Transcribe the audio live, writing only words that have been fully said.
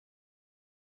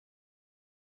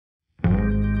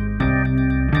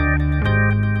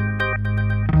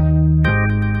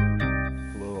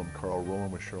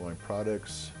Sherline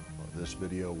products. This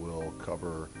video will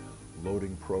cover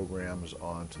loading programs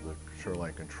onto the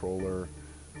Sherline controller,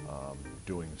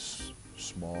 doing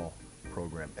small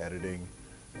program editing,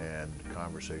 and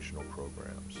conversational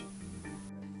programs.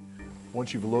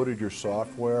 Once you've loaded your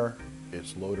software,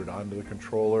 it's loaded onto the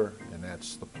controller, and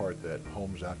that's the part that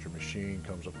homes out your machine,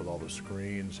 comes up with all the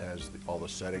screens, has all the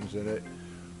settings in it.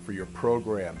 For your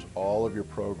programs, all of your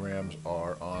programs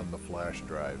are on the flash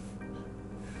drive.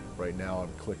 Right now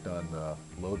I'm clicked on the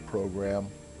load program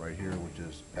right here, which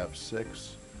is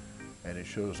F6, and it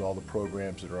shows all the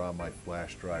programs that are on my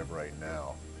flash drive right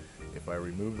now. If I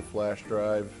remove the flash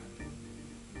drive,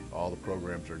 all the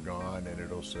programs are gone, and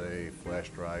it'll say flash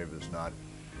drive is not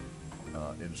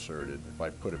inserted. If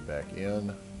I put it back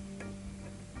in,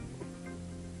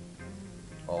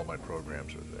 all my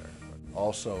programs are there.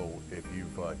 Also, if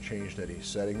you've changed any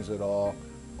settings at all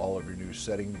of your new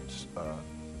settings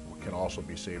can also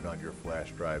be saved on your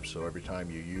flash drive, so every time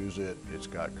you use it, it's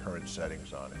got current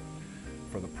settings on it.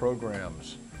 For the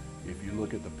programs, if you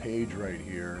look at the page right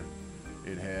here,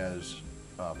 it has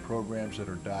programs that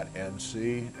are .nc,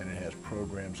 and it has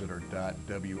programs that are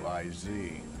 .wiz.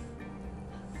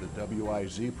 The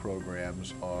WIZ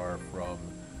programs are from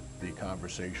the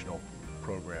conversational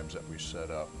programs that we set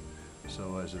up.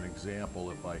 So as an example,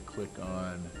 if I click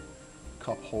on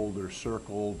cup holder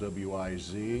circle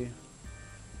WIZ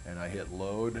and I hit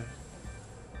load,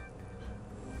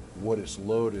 what it's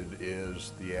loaded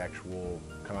is the actual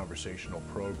conversational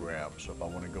program. So if I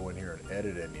want to go in here and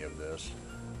edit any of this,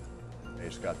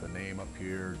 it's got the name up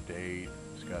here, date,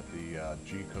 it's got the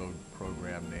G-code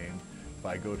program name. If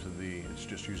I go to it's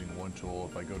just using one tool.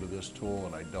 If I go to this tool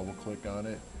and I double click on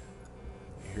it,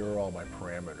 here are all my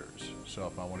parameters. So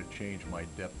if I want to change my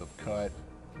depth of cut,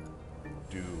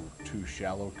 do 2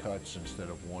 shallow cuts instead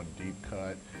of 1 deep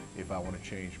cut. If I want to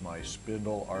change my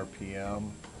spindle RPM,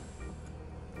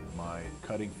 my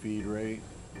cutting feed rate,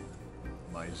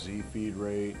 my Z feed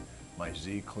rate, my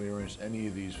Z clearance, any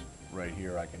of these right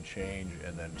here I can change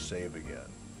and then save again.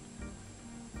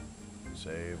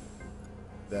 Save.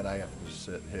 Then I have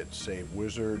to hit Save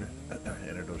Wizard,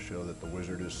 and it'll show that the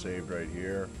wizard is saved right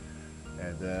here.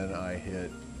 And then I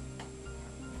hit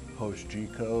Post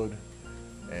G-code,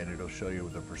 and it'll show you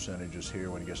the percentages here.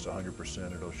 When it gets to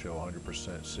 100%, it'll show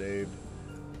 100% saved.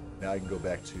 Now I can go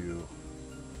back to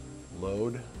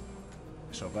load.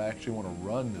 So if I actually want to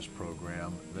run this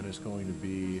program, then it's going to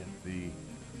be the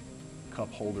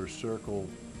cup holder circle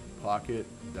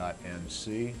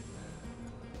pocket.nc.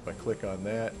 If I click on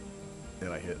that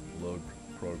and I hit load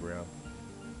program,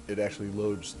 it actually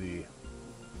loads the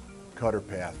cutter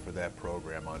path for that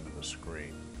program onto the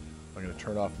screen. I'm going to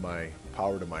turn off my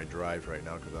power to my drives right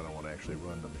now because I don't want to actually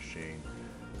run the machine.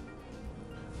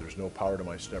 There's no power to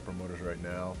my stepper motors right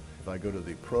now. If I go to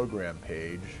the program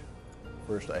page,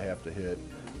 first I have to hit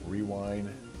rewind,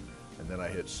 and then I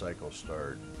hit cycle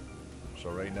start. So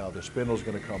right now the spindle's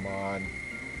going to come on,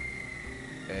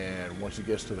 and once it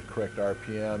gets to the correct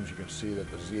RPMs, you can see that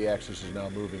the Z-axis is now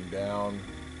moving down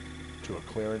to a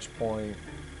clearance point.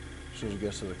 As soon as it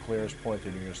gets to the clearance point,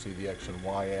 then you're going to see the X and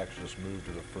Y axis move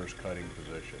to the first cutting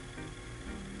position.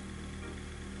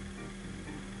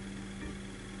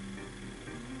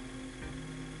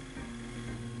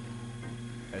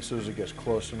 As soon as it gets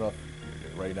close enough,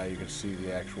 right now you can see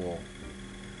the actual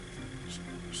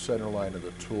center line of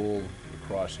the tool, the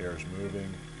crosshair is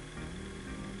moving.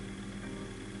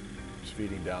 It's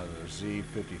feeding down to the Z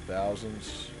 50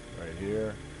 thousandths right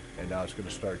here. And now it's going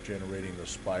to start generating the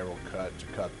spiral cut to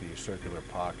cut the circular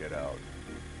pocket out.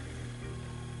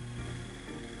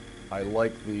 I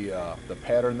like the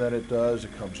pattern that it does.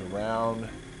 It comes around,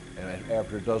 and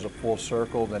after it does a full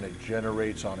circle, then it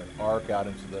generates on an arc out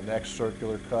into the next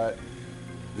circular cut.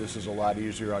 This is a lot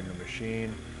easier on your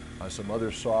machine. On some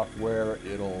other software,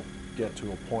 it'll get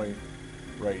to a point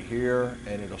right here,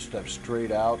 and it'll step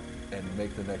straight out and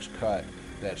make the next cut.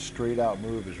 That straight out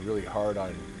move is really hard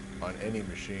on any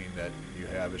machine that you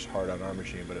have. It's hard on our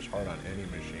machine, but it's hard on any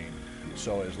machine.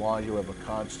 So as long as you have a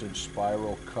constant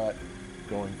spiral cut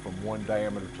going from one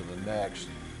diameter to the next,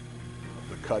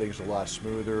 the cutting's a lot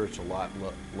smoother. It's a lot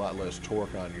less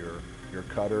torque on your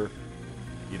cutter.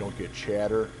 You don't get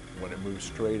chatter. When it moves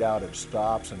straight out, it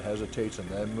stops and hesitates and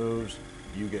then moves.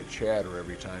 You get chatter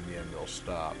every time the end mill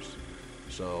stops.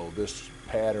 So this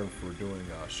pattern for doing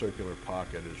a circular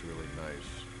pocket is really nice.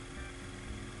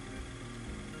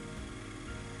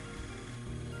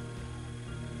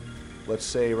 Let's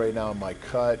say right now in my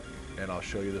cut, and I'll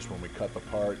show you this when we cut the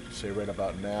part, say right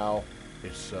about now,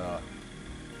 it's I'm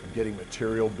getting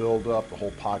material buildup, the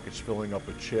whole pocket's filling up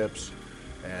with chips,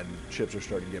 and chips are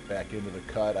starting to get back into the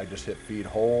cut. I just hit feed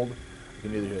hold, You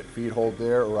can either hit feed hold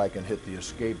there, or I can hit the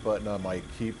escape button on my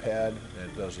keypad,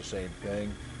 and it does the same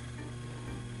thing.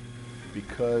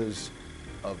 Because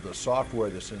of the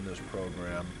software that's in this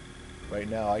program, right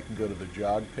now I can go to the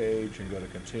jog page and go to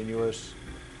continuous,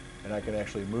 and I can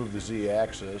actually move the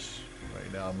Z-axis.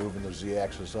 Right now I'm moving the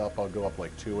Z-axis up. I'll go up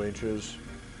like 2 inches.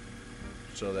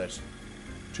 So that's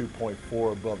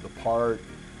 2.4 above the part.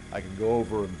 I can go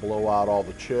over and blow out all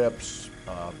the chips,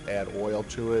 add oil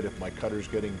to it. If my cutter's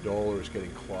getting dull or it's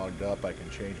getting clogged up, I can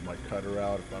change my cutter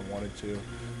out if I wanted to.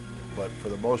 But for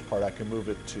the most part, I can move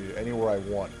it to anywhere I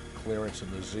want. Clearance in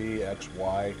the Z, X,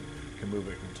 Y, can move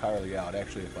it entirely out.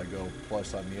 Actually, if I go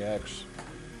plus on the X,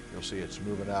 you'll see it's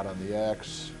moving out on the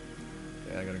X.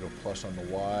 And I'm going to go plus on the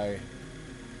Y.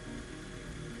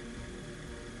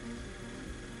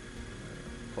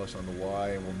 Plus on the Y,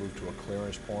 and we'll move to a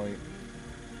clearance point.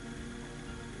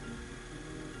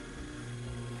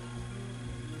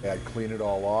 I'd clean it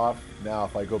all off. Now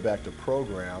if I go back to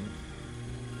program,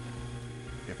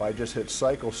 if I just hit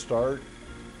cycle start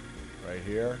right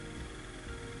here,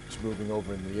 it's moving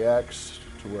over in the X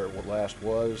to where it last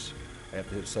was. I have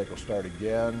to hit cycle start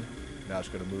again. Now it's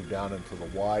going to move down into the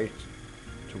Y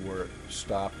to where it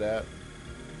stopped at.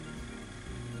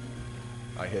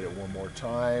 I hit it one more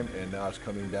time, and now it's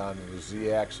coming down to the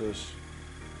Z-axis.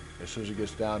 As soon as it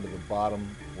gets down to the bottom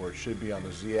where it should be on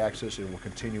the Z-axis, it will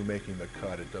continue making the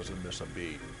cut. It doesn't miss a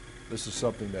beat. This is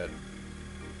something that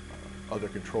other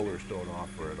controllers don't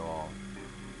offer at all.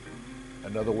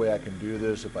 Another way I can do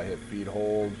this, if I hit feed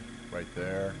hold right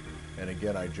there, and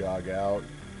again I jog out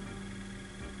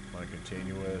on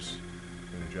continuous,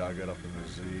 and jog it up in the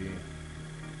Z,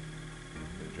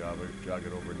 and jog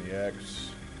it over in the X,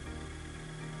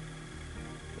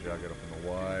 jog it up in the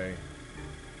Y.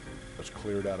 That's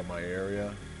cleared out of my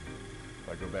area.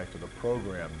 If I go back to the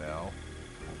program now,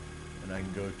 and I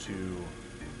can go to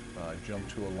jump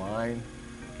to a line.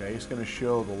 Okay, it's going to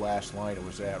show the last line it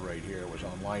was at right here. It was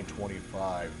on line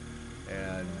 25.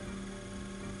 And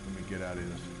let me get out of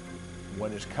this.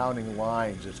 When it's counting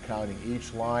lines, it's counting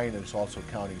each line, and it's also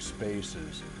counting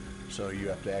spaces. So you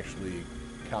have to actually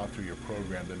count through your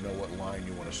program to know what line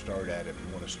you want to start at if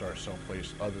you want to start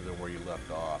someplace other than where you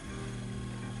left off.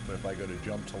 But if I go to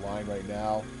jump to line right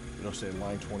now, it'll say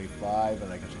line 25,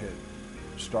 and I can hit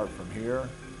start from here.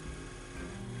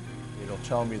 It'll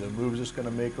tell me the moves it's going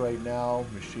to make right now: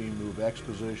 machine move X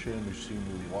position, machine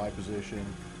move Y position,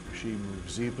 machine move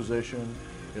Z position.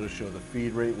 It'll show the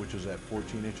feed rate, which is at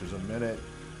 14 inches a minute.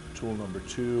 Tool number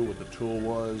 2, what the tool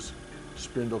was.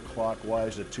 Spindle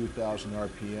clockwise at 2,000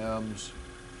 RPMs.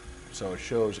 So it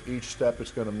shows each step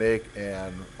it's going to make,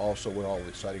 and also what all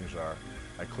the settings are.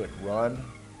 I click run,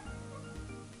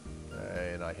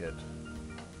 and I hit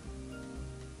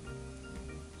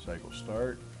cycle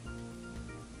start.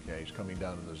 Okay, he's coming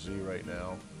down to the Z right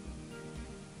now.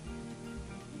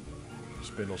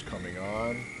 Spindle's coming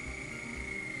on.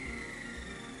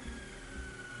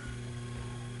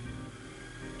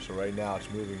 So right now it's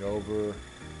moving over.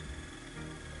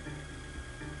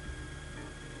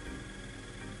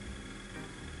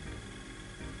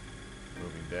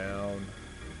 Moving down.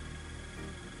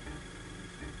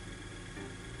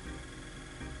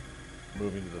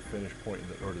 Moving to the finish point,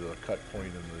 or to the cut point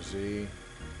in the Z.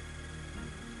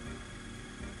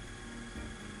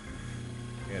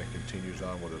 And it continues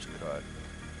on with his cut.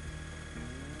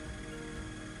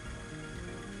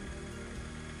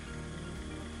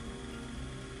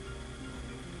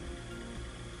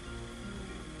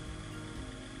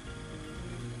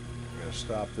 I'm going to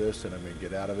stop this, and I'm going to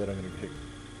get out of it. I'm going to hit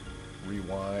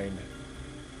rewind,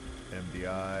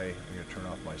 MDI. I'm going to turn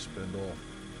off my spindle.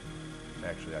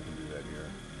 Actually, I can do that here.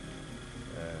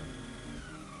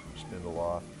 And spindle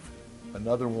off.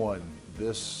 Another one,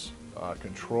 this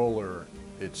controller,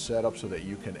 it's set up so that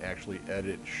you can actually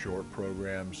edit short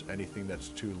programs. Anything that's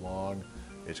too long,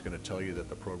 it's going to tell you that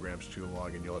the program's too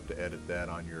long, and you'll have to edit that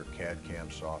on your CAD/CAM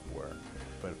software.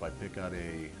 But if I pick out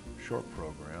a short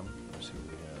program, let's see what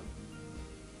we have.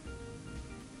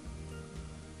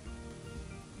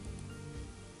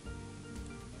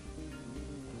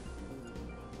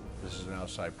 This is an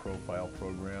outside profile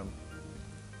program.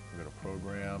 Go to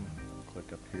program,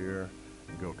 click up here,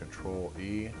 and go Control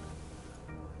E.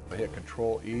 If I hit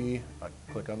Control E, I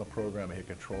click on the program, I hit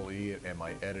Control E, and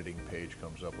my editing page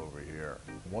comes up over here.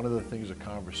 One of the things a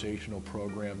conversational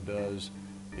program does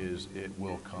is it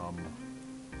will come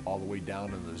all the way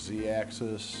down to the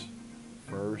Z-axis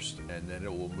first, and then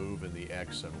it will move in the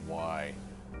X and Y.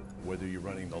 Whether you're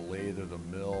running the lathe or the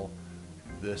mill,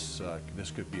 this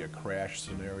could be a crash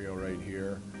scenario right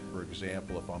here. For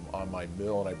example, if I'm on my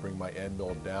mill and I bring my end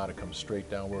mill down, it comes straight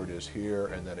down where it is here,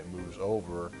 and then it moves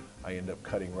over. I end up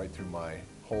cutting right through my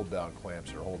hold down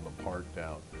clamps that are holding the part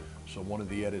down. So one of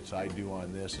the edits I do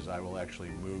on this is I will actually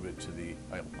move it to the,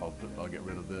 I'll get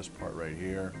rid of this part right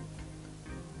here.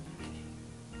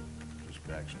 Just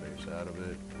backspace out of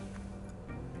it.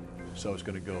 So it's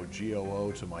going to go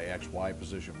GOO to my XY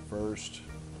position first.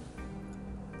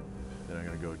 Then I'm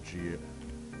going to go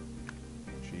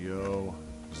GO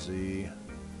Z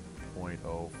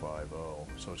 0.050.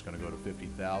 So it's going to go to 50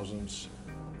 thousandths.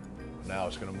 Now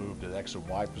it's going to move to the X and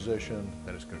Y position,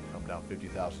 then it's going to come down 50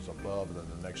 thousandths above, and then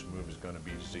the next move is going to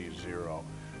be Z0.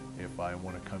 If I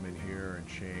want to come in here and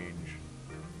change,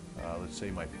 let's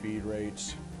say my feed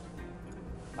rates,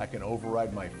 I can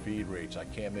override my feed rates. I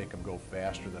can't make them go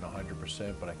faster than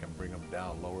 100%, but I can bring them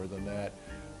down lower than that.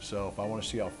 So if I want to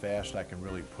see how fast I can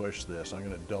really push this, I'm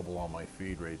going to double all my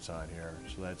feed rates on here.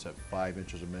 So that's at 5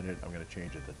 inches a minute. I'm going to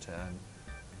change it to 10.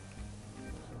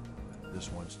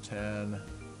 This one's 10.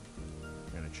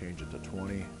 I'm going to change it to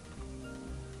 20.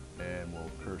 And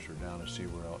we'll cursor down to see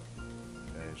where else.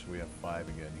 Okay, so we have 5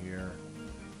 again here.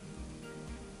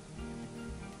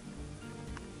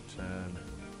 10.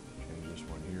 Change this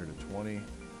one here to 20. Okay,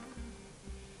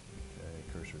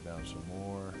 cursor down some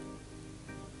more.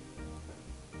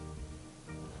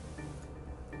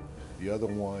 The other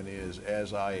one is,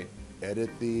 as I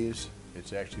edit these,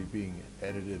 it's actually being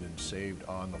edited and saved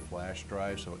on the flash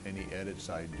drive, so any edits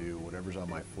I do, whatever's on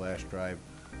my flash drive,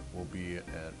 will be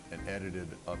an edited,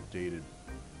 updated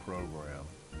program.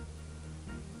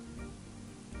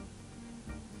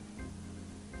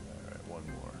 All right, one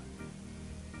more.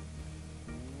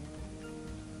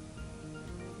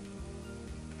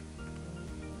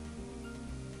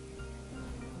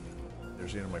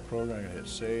 There's the end of my program. I'm going to hit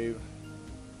save.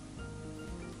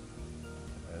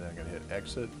 And I'm going to hit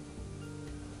exit.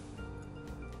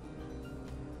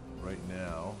 Right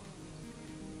now,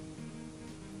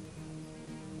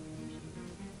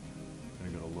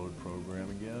 I'm going to go to load program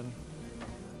again.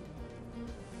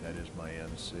 That is my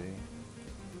NC.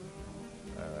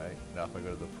 All right, now if I go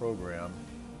to the program,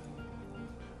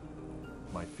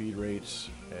 my feed rates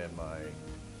and my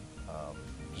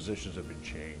positions have been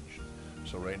changed.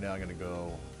 So right now I'm going to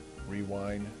go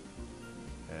rewind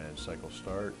and cycle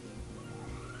start.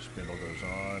 Spindle goes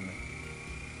on.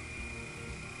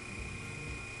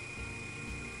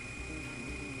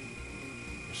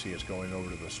 You see it's going over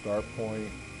to the start point.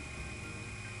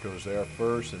 Goes there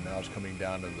first, and now it's coming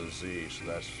down to the Z. So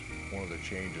that's one of the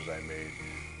changes I made.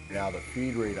 Now the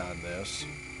feed rate on this,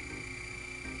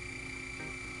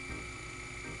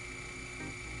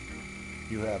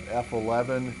 you have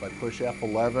F11. If I push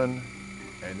F11,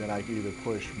 and then I can either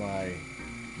push my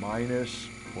minus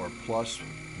or plus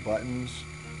buttons,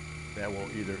 that will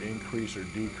either increase or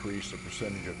decrease the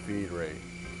percentage of feed rate.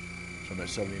 So I'm at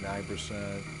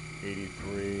 79%,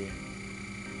 83,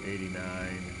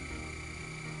 89.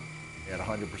 At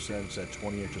 100%, it's at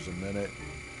 20 inches a minute.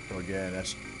 So again,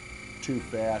 that's too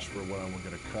fast for what I'm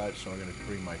going to cut, so I'm going to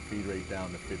bring my feed rate down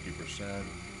to 50%,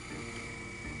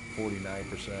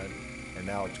 49%, and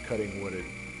now it's cutting what it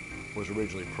was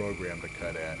originally programmed to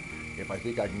cut at. If I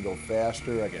think I can go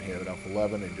faster, I can hit it up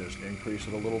 11 and just increase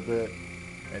it a little bit,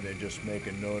 and then just make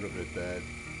a note of it that,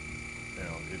 you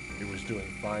know, it was doing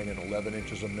fine at 11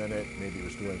 inches a minute, maybe it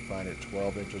was doing fine at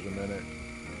 12 inches a minute.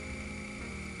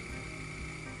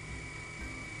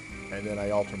 And then I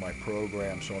alter my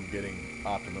program so I'm getting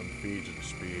optimum feeds and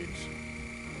speeds.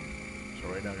 So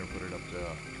right now I'm going to put it up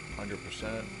to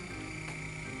 100%.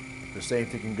 The same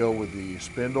thing can go with the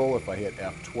spindle. If I hit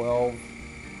F12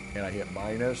 and I hit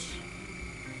minus,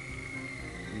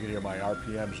 you can hear my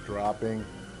RPMs dropping.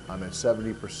 I'm at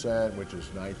 70%, which is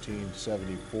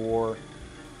 1974.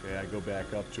 Okay, I go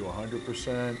back up to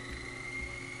 100%.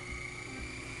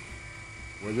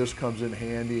 Where this comes in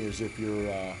handy is if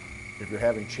you're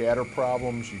having chatter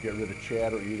problems, you get rid of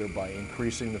chatter either by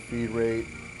increasing the feed rate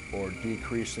or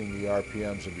decreasing the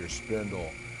RPMs of your spindle.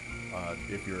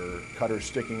 If your cutter's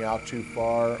sticking out too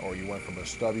far, or you went from a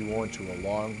stubby one to a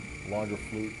longer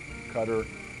flute cutter,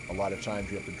 a lot of times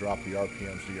you have to drop the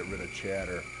RPMs to get rid of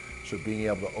chatter. So being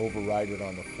able to override it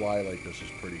on the fly like this is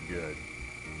pretty good.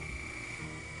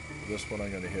 This one I'm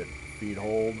going to hit feed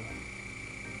hold,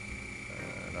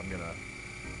 and I'm going to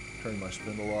turn my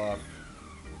spindle off.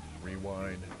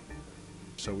 Rewind.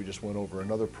 So we just went over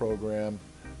another program,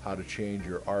 how to change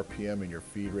your RPM and your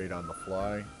feed rate on the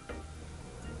fly.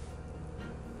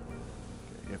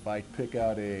 If I pick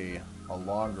out a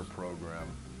longer program,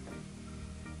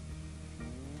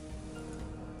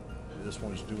 this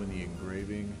one's doing the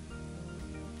engraving.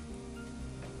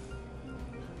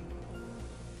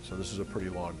 So this is a pretty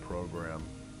long program.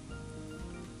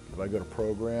 If I go to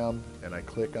program and I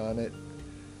click on it,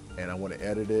 and I want to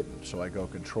edit it, so I go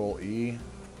Control E.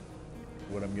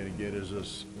 What I'm going to get is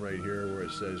this right here where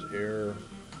it says error,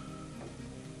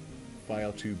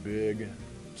 file too big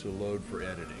to load for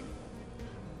editing.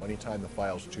 Anytime the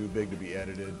file's too big to be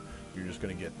edited, you're just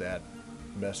going to get that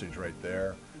message right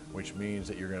there, which means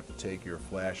that you're going to have to take your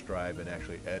flash drive and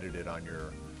actually edit it on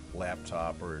your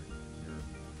laptop or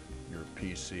your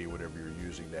PC, whatever you're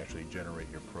using to actually generate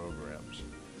your programs.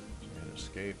 So hit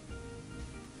escape.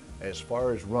 As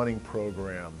far as running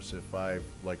programs, if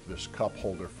like this cup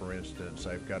holder for instance,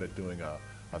 I've got it doing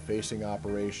a facing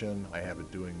operation, I have it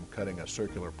cutting a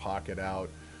circular pocket out,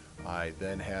 I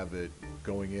then have it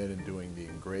going in and doing the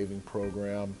engraving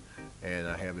program, and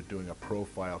I have it doing a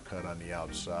profile cut on the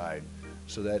outside.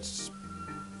 So that's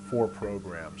 4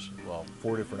 programs, well,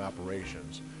 4 different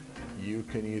operations. You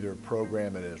can either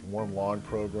program it as one long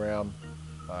program,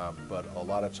 but a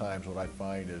lot of times what I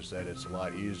find is that it's a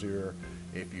lot easier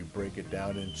if you break it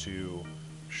down into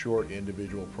short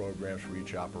individual programs for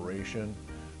each operation.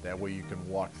 That way you can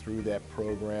walk through that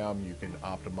program, you can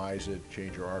optimize it,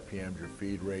 change your RPMs, your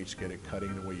feed rates, get it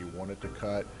cutting the way you want it to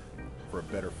cut for a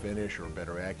better finish or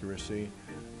better accuracy,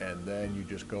 and then you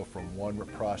just go from one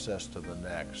process to the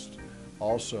next.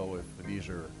 Also, if these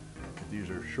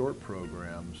are short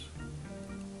programs,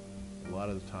 a lot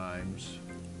of the times,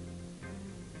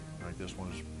 like this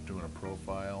one's doing a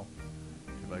profile.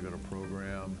 If I go to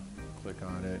program, click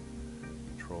on it,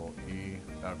 Control E,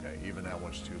 okay, even that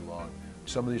one's too long.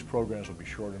 Some of these programs will be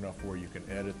short enough where you can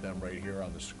edit them right here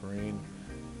on the screen.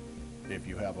 If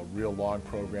you have a real long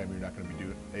program, you're not going to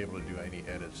be able to do any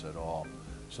edits at all.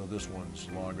 So this one's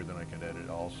longer than I can edit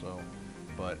also.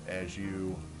 But if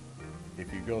you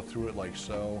go through it like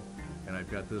so, and I've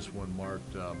got this one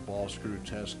marked ball screw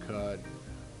test cut,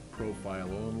 profile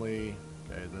only.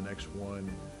 Okay, the next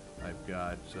one I've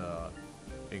got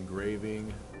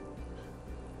engraving.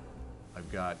 I've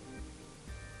got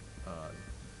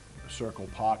circle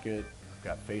pocket. I've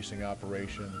got facing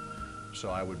operation. So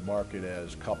I would mark it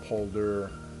as cup holder,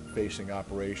 facing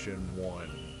operation 1,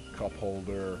 cup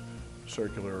holder,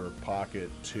 circular pocket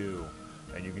 2,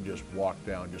 and you can just walk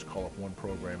down, just call up one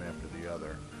program after the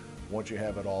other. Once you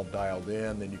have it all dialed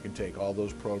in, then you can take all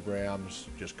those programs,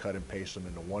 just cut and paste them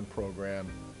into one program,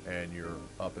 and you're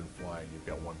up and flying. You've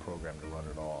got one program to run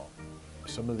it all.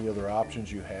 Some of the other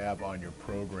options you have on your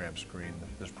program screen,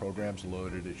 this program's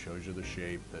loaded, it shows you the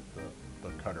shape that the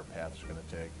cutter path is going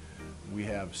to take. We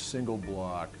have single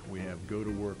block, we have go to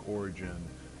work origin,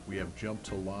 we have jump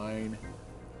to line,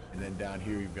 and then down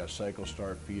here you've got cycle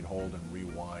start, feed, hold, and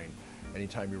rewind.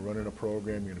 Anytime you're running a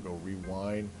program, you're going to go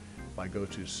rewind. If I go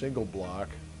to single block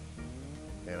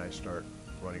and I start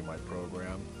running my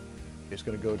program, it's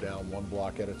going to go down one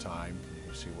block at a time.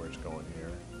 You can see where it's going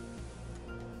here.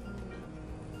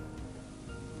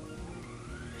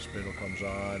 Spindle comes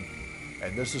on,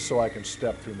 and this is so I can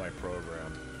step through my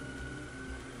program.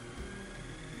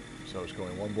 So it's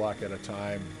going one block at a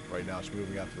time. Right now it's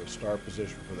moving out to the start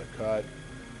position for the cut.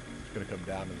 It's going to come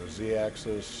down to the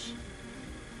Z-axis.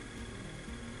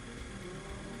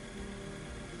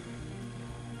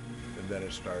 And then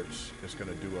it's going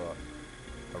to do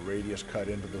a radius cut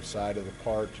into the side of the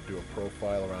part to do a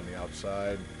profile around the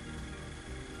outside.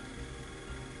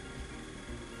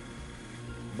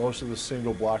 Most of the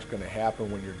single block's going to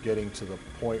happen when you're getting to the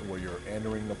point where you're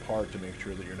entering the part to make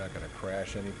sure that you're not going to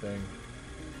crash anything.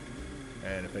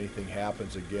 And if anything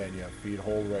happens, again, you have feed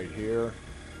hold right here,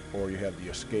 or you have the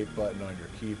escape button on your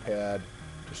keypad.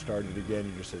 To start it again,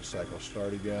 you just hit cycle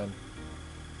start again.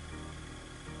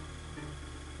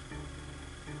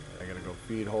 I'm going to go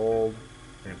feed hold.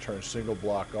 I'm going to turn single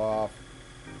block off,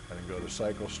 and then go to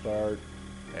cycle start.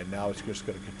 And now it's just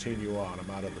going to continue on. I'm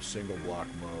out of the single block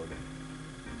mode.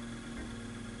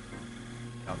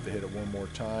 I have to hit it one more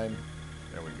time.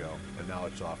 There we go. And now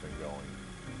it's off and going.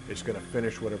 It's going to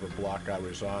finish whatever block I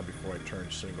was on before I turn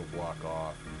single block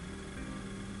off.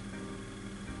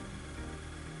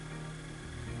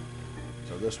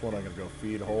 So this one I'm going to go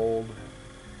feed hold,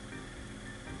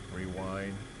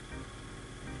 rewind.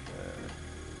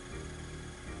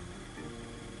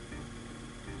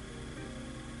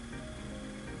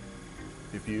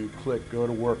 If you click go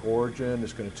to work origin,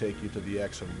 it's going to take you to the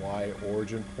X and Y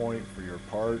origin point for your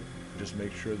part. Just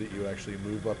make sure that you actually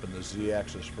move up in the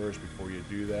Z-axis first before you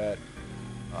do that.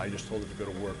 I just told it to go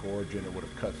to work origin. It would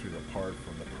have cut through the part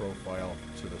from the profile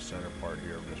to the center part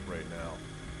here just right now.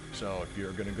 So if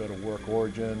you're going to go to work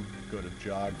origin, go to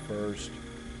jog first,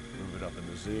 move it up in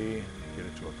the Z, get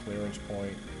it to a clearance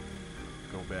point,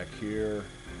 go back here.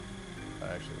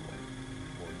 Actually,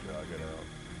 we'll jog it out.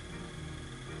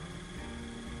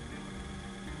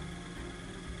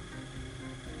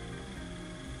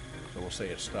 So we'll say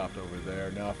it stopped over there.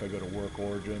 Now if I go to work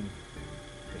origin,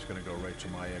 it's going to go right to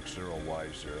my X0,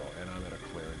 Y0, and I'm in a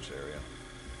clearance area.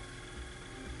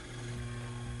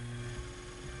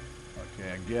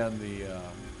 Okay, again,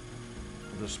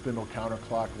 the spindle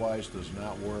counterclockwise does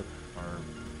not work.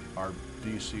 Our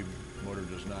DC motor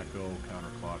does not go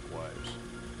counterclockwise.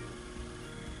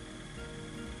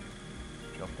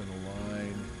 Jump in the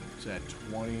line. It's at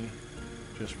 20,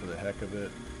 just for the heck of it.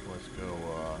 Let's go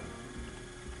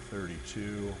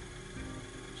 32.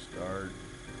 Start.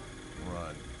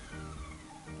 Run.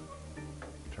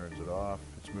 Turns it off.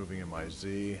 It's moving in my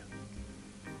Z.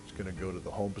 It's going to go to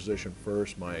the home position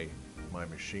first, my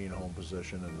machine home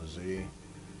position in the Z.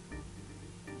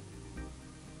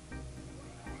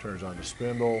 Turns on the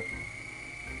spindle.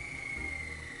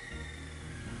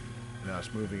 Now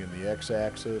it's moving in the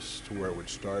X-axis to where it would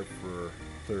start for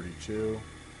 32.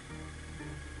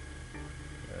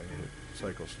 Okay, hit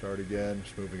cycle start again.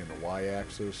 It's moving in the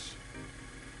Y-axis.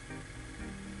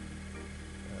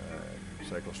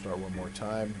 Cycle start one more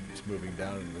time. It's moving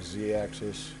down in the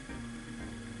Z-axis.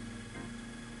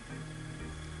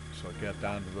 So it got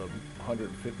down to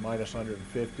the minus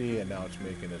 150, and now it's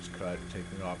making its cut,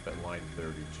 taking off at line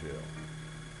 32.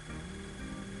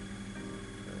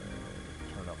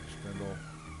 Turn up the spindle.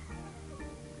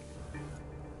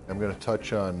 I'm going to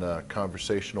touch on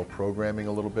conversational programming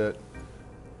a little bit.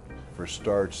 For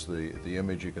starts, the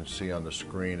image you can see on the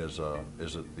screen is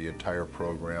the entire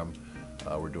program.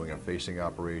 We're doing a facing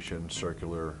operation,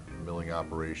 circular milling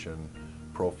operation,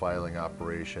 profiling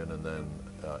operation, and then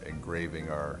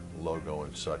engraving our logo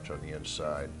and such on the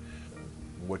inside.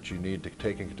 What you need to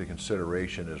take into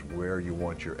consideration is where you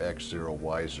want your X0,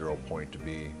 Y0 point to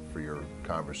be for your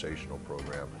conversational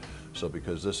program. So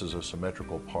because this is a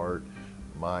symmetrical part,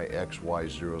 my X,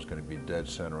 Y0 is going to be dead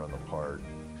center on the part.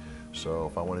 So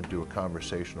if I want to do a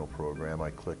conversational program, I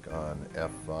click on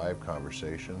F5,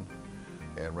 conversation.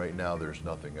 And right now there's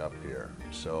nothing up here.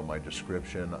 So my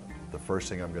description, the first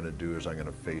thing I'm going to do is I'm going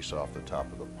to face off the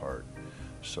top of the part.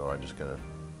 So I'm just going to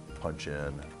punch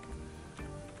in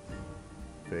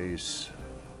face.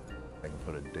 I can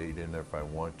put a date in there if I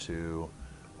want to.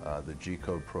 The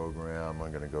G-code program,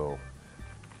 I'm going to go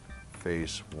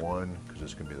face 1 because this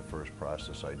is going to be the first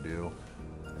process I do.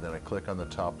 And then I click on the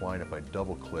top line. If I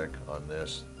double click on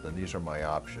this, then these are my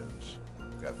options.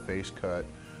 I've got face cut,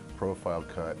 profile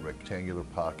cut, rectangular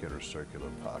pocket, or circular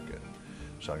pocket.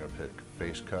 So I'm going to pick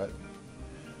face cut.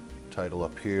 Title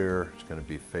up here is going to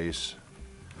be face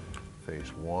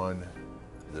 1.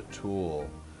 The tool,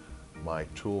 my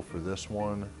tool for this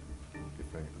one,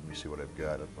 let me see what I've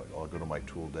got. I'll go to my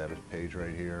tool data page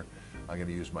right here. I'm going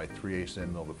to use my 3/8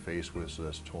 end mill to face with, so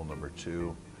that's tool number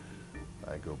 2.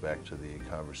 I go back to the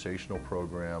conversational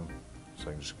program, so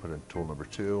I can just put in tool number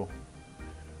 2.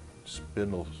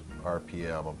 Spindle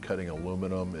RPM, I'm cutting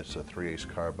aluminum. It's a 3/8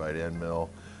 carbide end mill.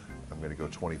 I'm going to go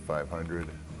 2,500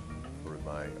 for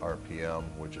my RPM,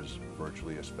 which is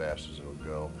virtually as fast as it'll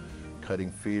go.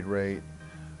 Cutting feed rate,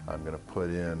 I'm going to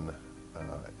put in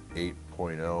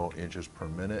 8.0 inches per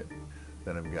minute.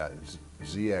 Then I've got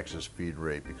Z-axis feed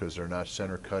rate. Because they're not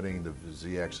center cutting, the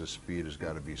Z-axis feed has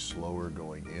got to be slower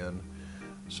going in.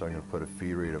 So I'm going to put a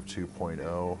feed rate of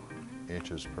 2.0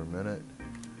 inches per minute.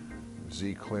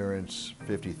 Z clearance,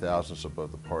 50 thousandths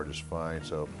above the part is fine,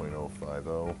 so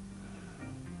 0.050.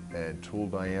 And tool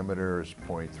diameter is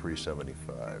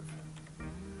 0.375.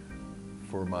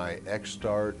 For my X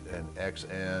start and X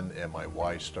end and my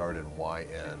Y start and Y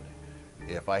end,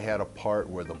 if I had a part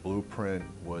where the blueprint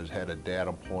had a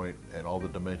datum point and all the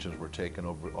dimensions were taken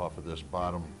off of this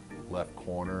bottom left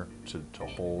corner to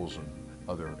holes and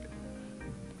other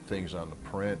things on the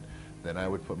print, then I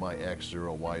would put my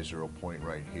X0, Y0 point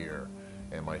right here.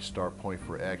 And my start point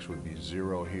for X would be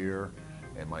 0 here,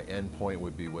 and my end point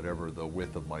would be whatever the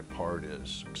width of my part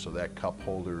is. So that cup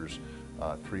holder's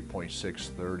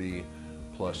 3.630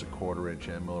 plus a 1/4 inch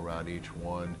end mill around each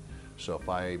one. So if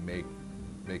I make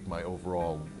my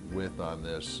overall width on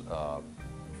this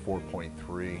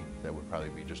 4.3, that would probably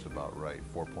be just about right,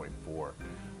 4.4.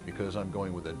 Because I'm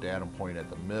going with a datum point at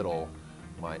the middle,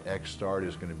 my X start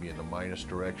is going to be in the minus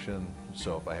direction.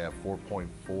 So if I have 4.4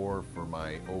 for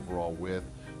my overall width,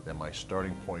 then my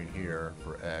starting point here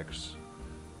for X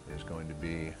is going to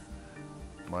be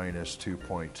minus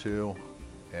 2.2,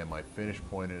 and my finish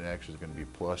point in X is going to be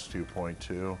plus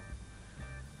 2.2.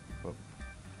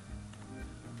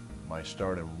 My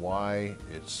start in Y,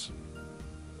 it's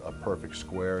a perfect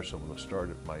square, so the start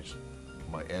at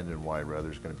my end in Y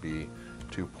rather is going to be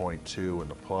 2.2 in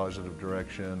the positive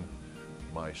direction.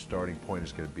 My starting point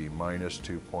is going to be minus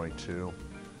 2.2.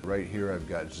 Right here I've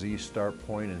got Z start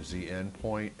point and Z end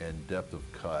point and depth of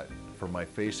cut for my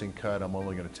facing cut, I'm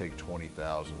only going to take 20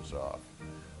 thousandths off.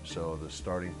 So the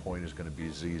starting point is going to be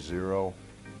Z0.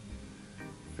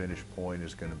 Finish point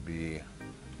is going to be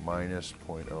minus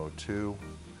 0.02.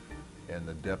 And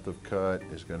the depth of cut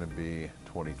is going to be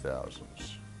 20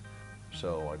 thousandths.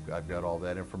 So I've got all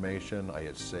that information. I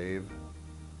hit save,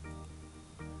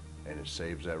 and it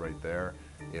saves that right there.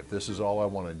 If this is all I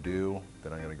want to do,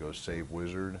 then I'm going to go Save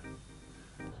Wizard,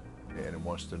 and it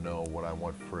wants to know what I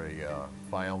want for a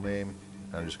file name.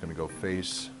 I'm just going to go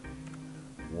Face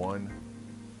 1,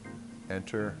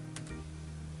 Enter.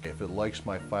 If it likes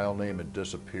my file name, it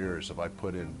disappears. If I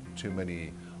put in too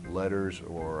many letters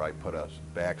or I put a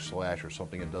backslash or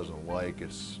something it doesn't like,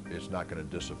 it's not going to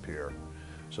disappear.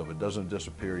 So if it doesn't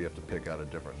disappear, you have to pick out a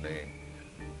different name.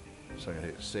 So I'm going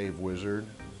to hit Save Wizard,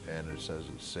 and it says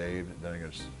it's saved. Then I'm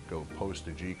going to go Post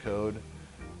a G-code,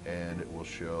 and it will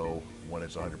show when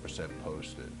it's 100%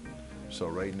 posted. So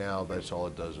right now, that's all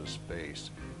it does is space.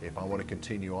 If I want to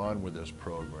continue on with this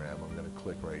program, I'm going to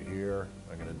click right here.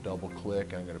 I'm going to double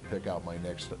click. I'm going to pick out my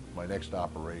next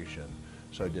operation.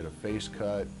 So I did a face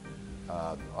cut.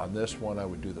 On this one, I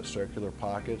would do the circular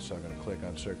pocket. So I'm going to click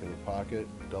on circular pocket,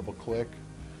 double click,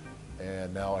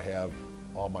 and now I have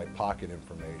all my pocket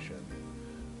information.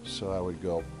 So I would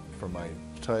go for my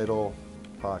title,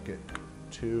 pocket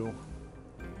 2.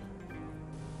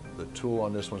 The tool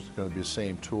on this one's going to be the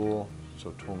same tool.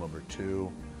 So tool number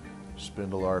 2.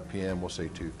 Spindle RPM, we'll say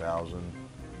 2000.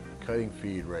 Cutting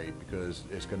feed rate, because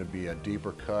it's going to be a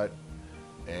deeper cut,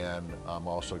 and I'm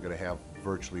also going to have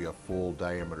virtually a full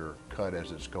diameter cut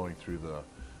as it's going through the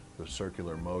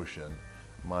circular motion.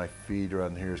 My feed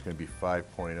on here is going to be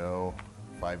 5.0,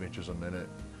 5 inches a minute.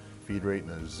 Feed rate in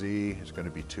the Z is going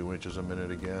to be 2 inches a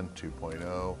minute again,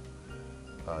 2.0.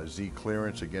 Z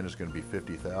clearance again is going to be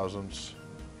 50 thousandths.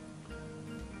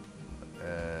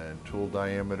 And tool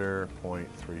diameter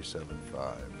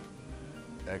 0.375.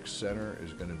 X center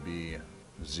is going to be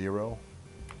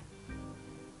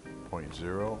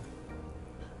 0.0.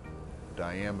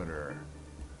 Diameter,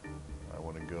 I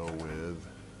want to go with,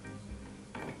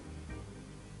 I'm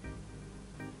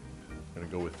going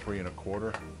to go with 3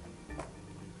 1/4.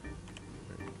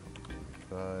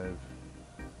 5.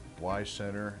 Y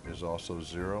center is also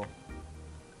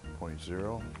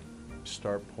 0.0.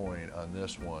 Start point on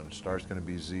this one, start's going to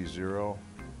be Z0.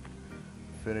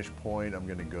 Finish point, I'm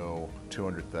going to go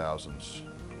 200 thousandths.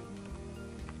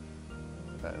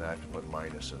 And I have to put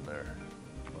minus in there.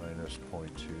 Minus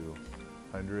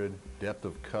 0.200. Depth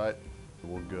of cut,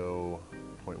 we'll go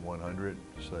 0.100.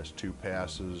 So that's 2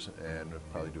 passes, and we'll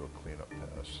probably do a cleanup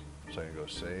pass. So I'm going to go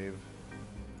save.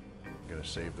 I'm going to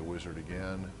save the wizard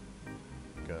again.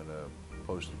 I'm going to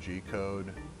post a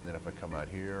G-code. Then if I come out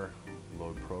here,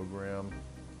 load program,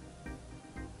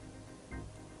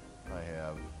 I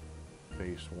have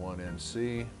face 1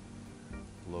 NC,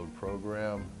 load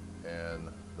program,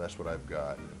 and that's what I've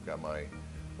got. I've got my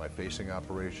facing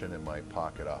operation and my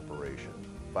pocket operation.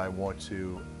 If I want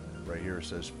to, right here it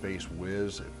says face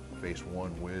whiz, face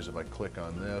 1 whiz. If I click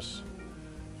on this,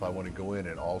 if I want to go in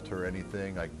and alter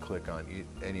anything, I can click on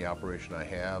any operation I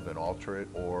have and alter it,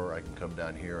 or I can come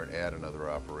down here and add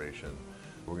another operation.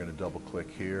 We're going to double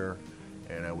click here,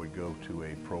 and I would go to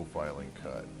a profiling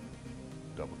cut.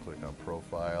 Double click on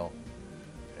profile,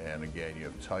 and again you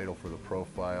have title for the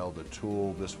profile. The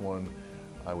tool, this one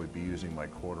I would be using my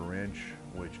 1/4 inch,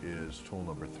 which is tool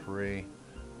number 3.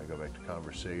 I go back to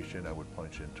conversation, I would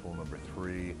punch in tool number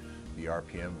 3, the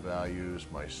RPM values,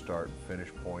 my start and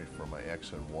finish point for my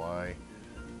X and Y,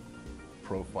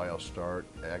 profile start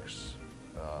X,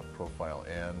 profile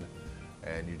end,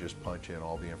 and you just punch in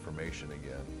all the information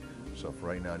again. So for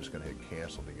right now, I'm just going to hit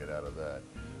cancel to get out of that.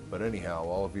 But anyhow,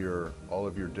 all of your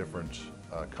different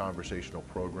conversational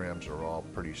programs are all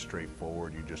pretty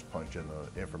straightforward. You just punch in the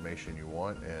information you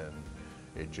want, and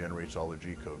it generates all the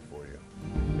G-code for you.